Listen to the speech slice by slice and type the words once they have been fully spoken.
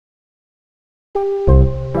Harry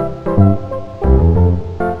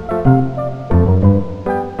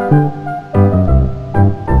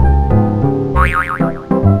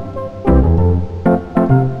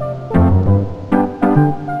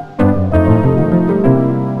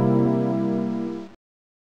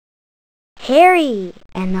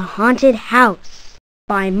and the Haunted House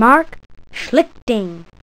by Mark Schlichting.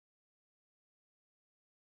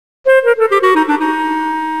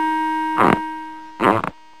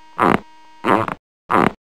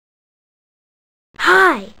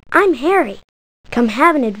 Hi, I'm Harry. Come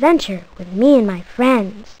have an adventure with me and my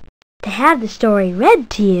friends. To have the story read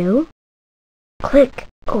to you, click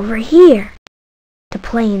over here. To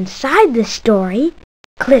play inside the story,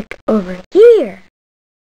 click over here.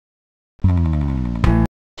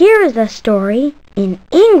 Here is the story in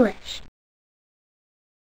English.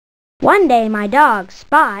 One day my dog,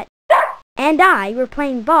 Spot, and I were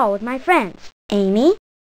playing ball with my friends, Amy,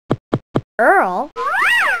 Earl,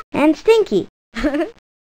 and Stinky.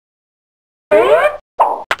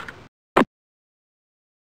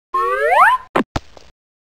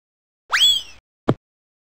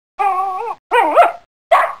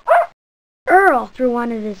 Earl threw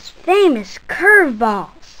one of his famous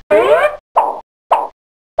curveballs.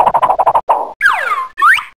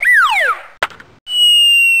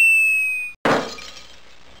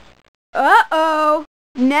 Uh-oh!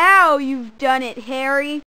 Now you've done it,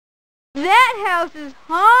 Harry. That house is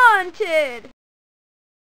haunted!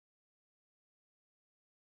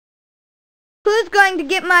 Who's going to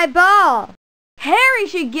get my ball? Harry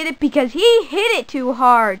should get it because he hit it too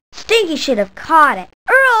hard. Stinky should have caught it.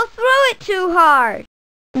 Earl threw it too hard.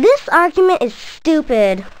 This argument is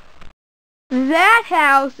stupid, That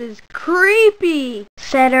house is creepy,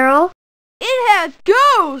 said Earl. It has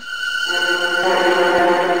ghosts.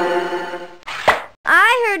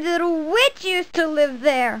 I heard that a witch used to live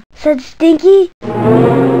there, said Stinky.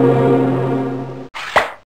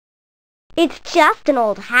 It's just an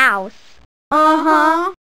old house.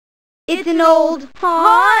 Uh-huh. It's an old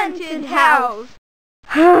haunted house.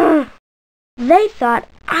 They thought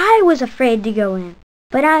I was afraid to go in,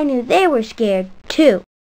 but I knew they were scared too.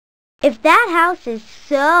 If that house is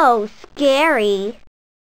so scary,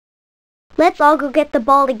 let's all go get the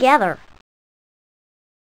ball together.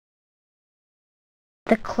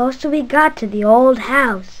 The closer we got to the old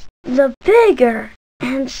house, the bigger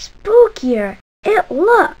and spookier it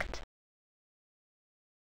looked.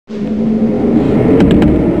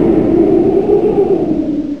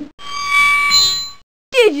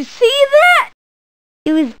 Did you see that?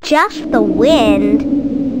 It was just the wind.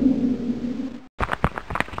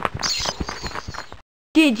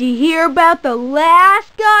 Did you hear about the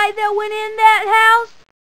last guy that went in that house?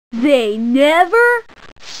 They never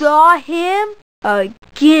saw him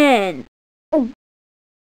again. Do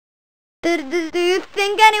you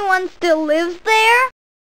think anyone still lives there?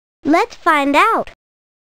 Let's find out.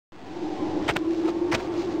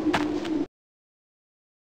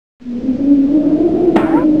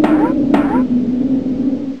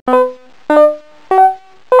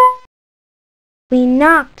 We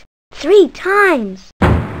knocked 3 times.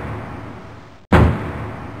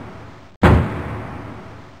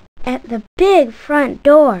 At the big front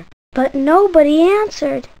door, but nobody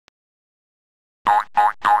answered.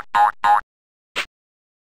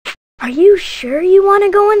 Are you sure you want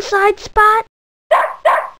to go inside, Spot?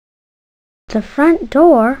 The front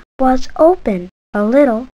door was open a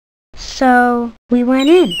little, so we went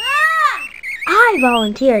in. I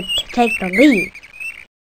volunteered to take the lead.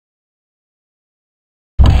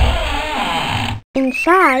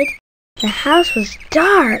 Inside, the house was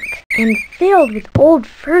dark and filled with old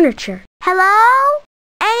furniture. Hello?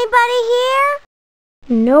 Anybody here?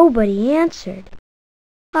 Nobody answered.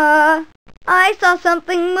 I saw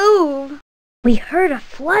something move. We heard a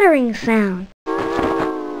fluttering sound.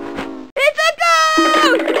 It's a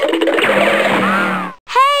ghost!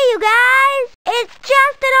 Hey, you guys! It's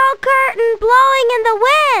just an old curtain blowing in the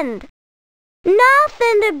wind.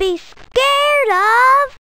 Nothing to be scared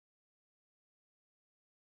of.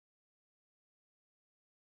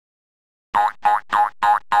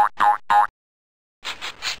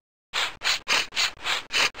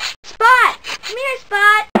 Spot! Come here,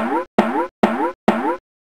 Spot!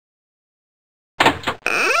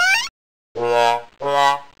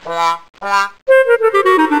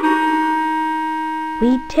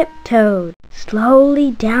 We tiptoed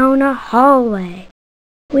slowly down a hallway.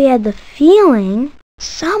 We had the feeling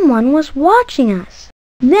someone was watching us.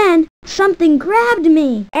 Then something grabbed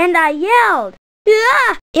me, and I yelled.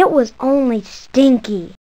 Ah! It was only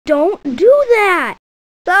Stinky. Don't do that!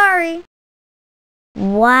 Sorry.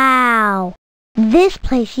 Wow! This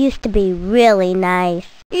place used to be really nice.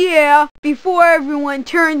 Yeah, before everyone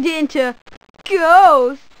turned into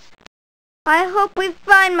ghosts. I hope we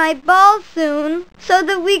find my ball soon, so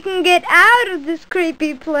that we can get out of this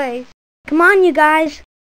creepy place. Come on, you guys.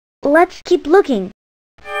 Let's keep looking.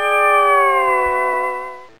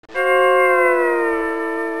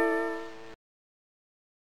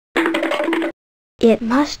 It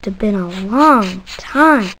must have been a long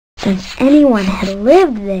time since anyone had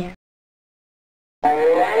lived there.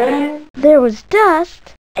 There was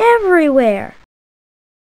dust everywhere.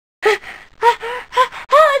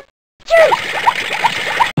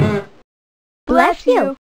 Bless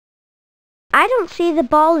you. I don't see the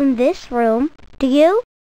ball in this room. Do you?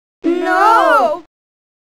 No!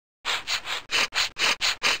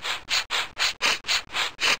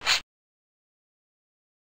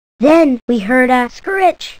 Then we heard a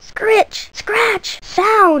scritch, scritch, scratch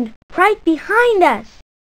sound right behind us.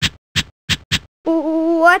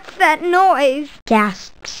 What's that noise?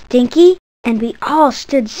 Gasped Stinky, and we all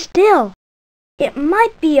stood still. It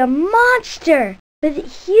might be a monster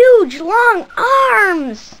with huge long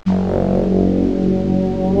arms.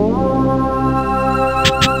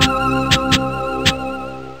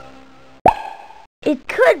 It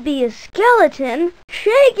could be a skeleton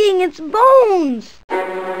shaking its bones.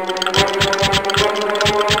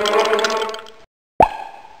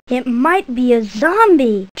 It might be a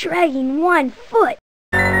zombie dragging one foot.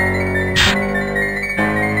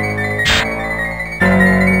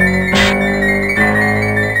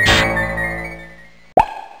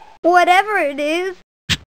 Whatever it is,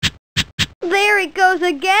 there it goes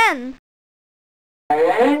again.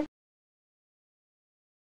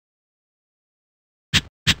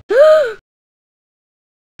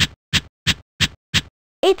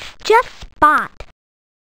 It's just Spot.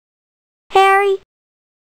 Harry,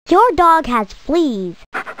 your dog has fleas.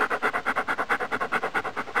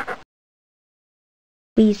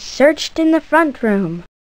 We searched in the front room.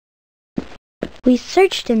 We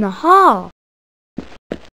searched in the hall.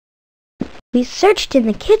 We searched in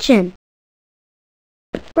the kitchen.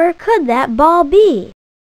 Where could that ball be?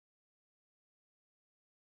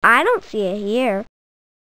 I don't see it here.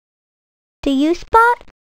 Do you, Spot?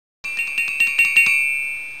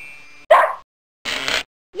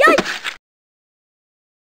 Yikes!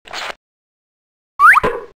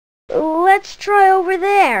 Let's try over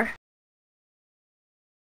there.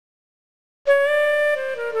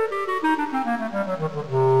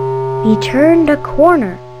 We turned a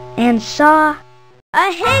corner and saw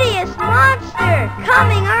a hideous monster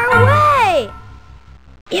coming our way.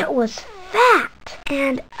 It was fat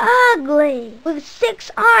and ugly, with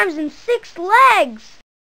 6 arms and 6 legs,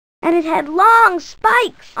 and it had long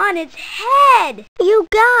spikes on its head. You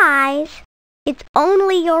guys, it's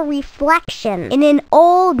only your reflection in an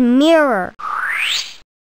old mirror.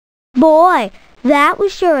 Boy, that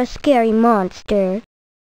was sure a scary monster.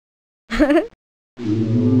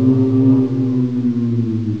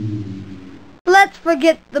 Let's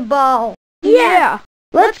forget the ball. Yeah,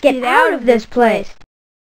 let's get out of this place.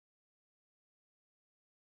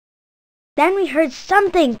 Then we heard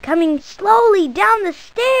something coming slowly down the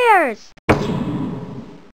stairs.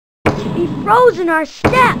 We froze in our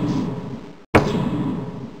steps.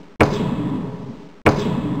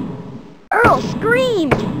 Earl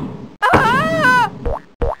screamed. Ah!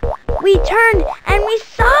 We turned and we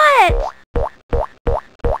saw it.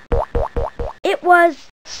 It was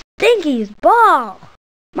Stinky's ball.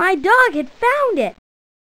 My dog had found it.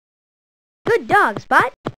 Good dog,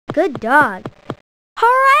 Spot. Good dog.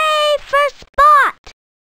 Hooray for Spot!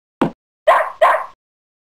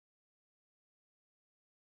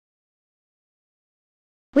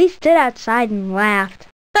 We stood outside and laughed.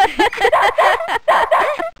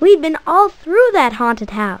 We'd been all through that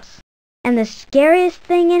haunted house, and the scariest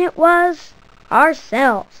thing in it was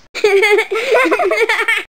ourselves.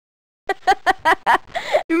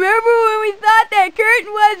 Remember when we thought that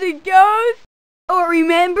curtain was a ghost? Or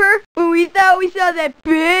remember when we thought we saw that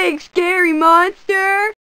big, scary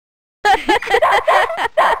monster?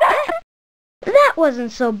 That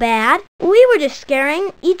wasn't so bad. We were just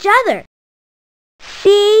scaring each other.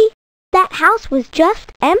 See? That house was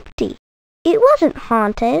just empty. It wasn't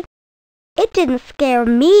haunted. It didn't scare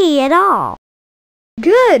me at all.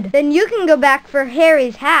 Good. Then you can go back for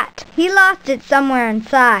Harry's hat. He lost it somewhere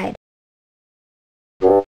inside.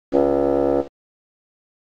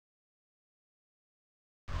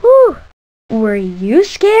 Whew. Were you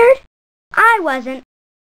scared? I wasn't.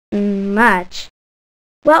 Much.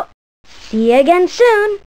 Well, see you again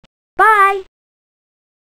soon. Bye.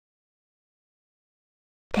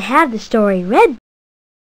 To have the story read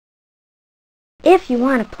If you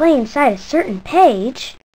want to play inside a certain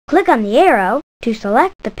page, click on the arrow to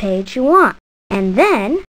select the page you want, and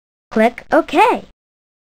then click OK.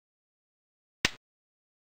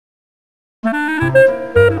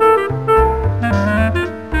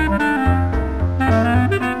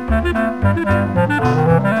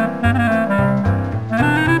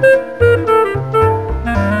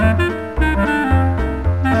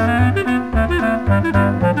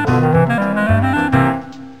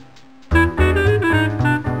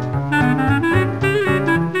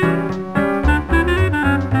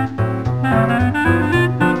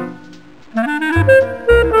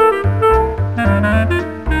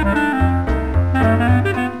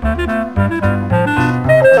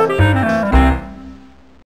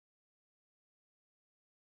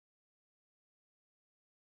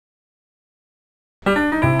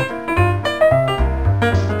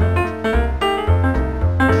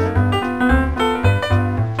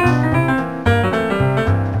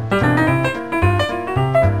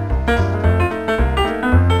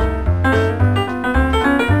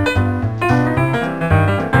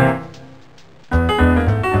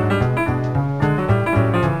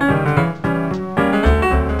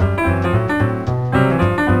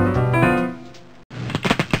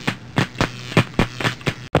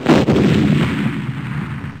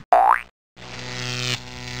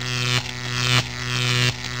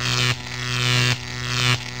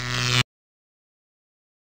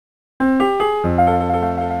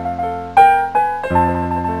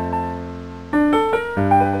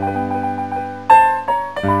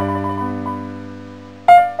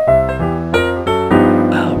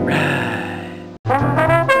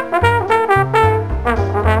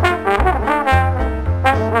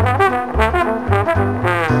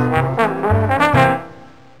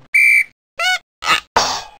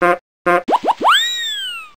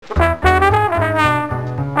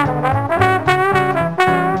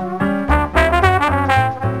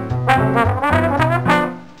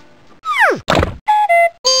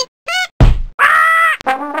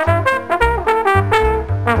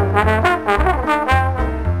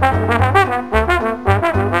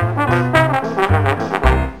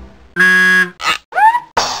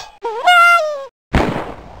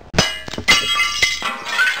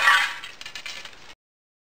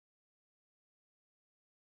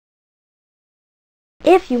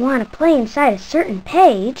 If you want to play inside a certain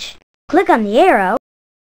page, click on the arrow.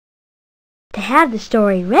 To have the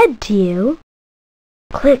story read to you,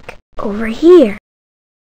 click over here.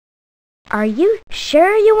 Are you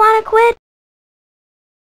sure you want to quit?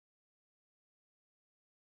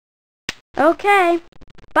 Okay,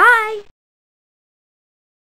 bye!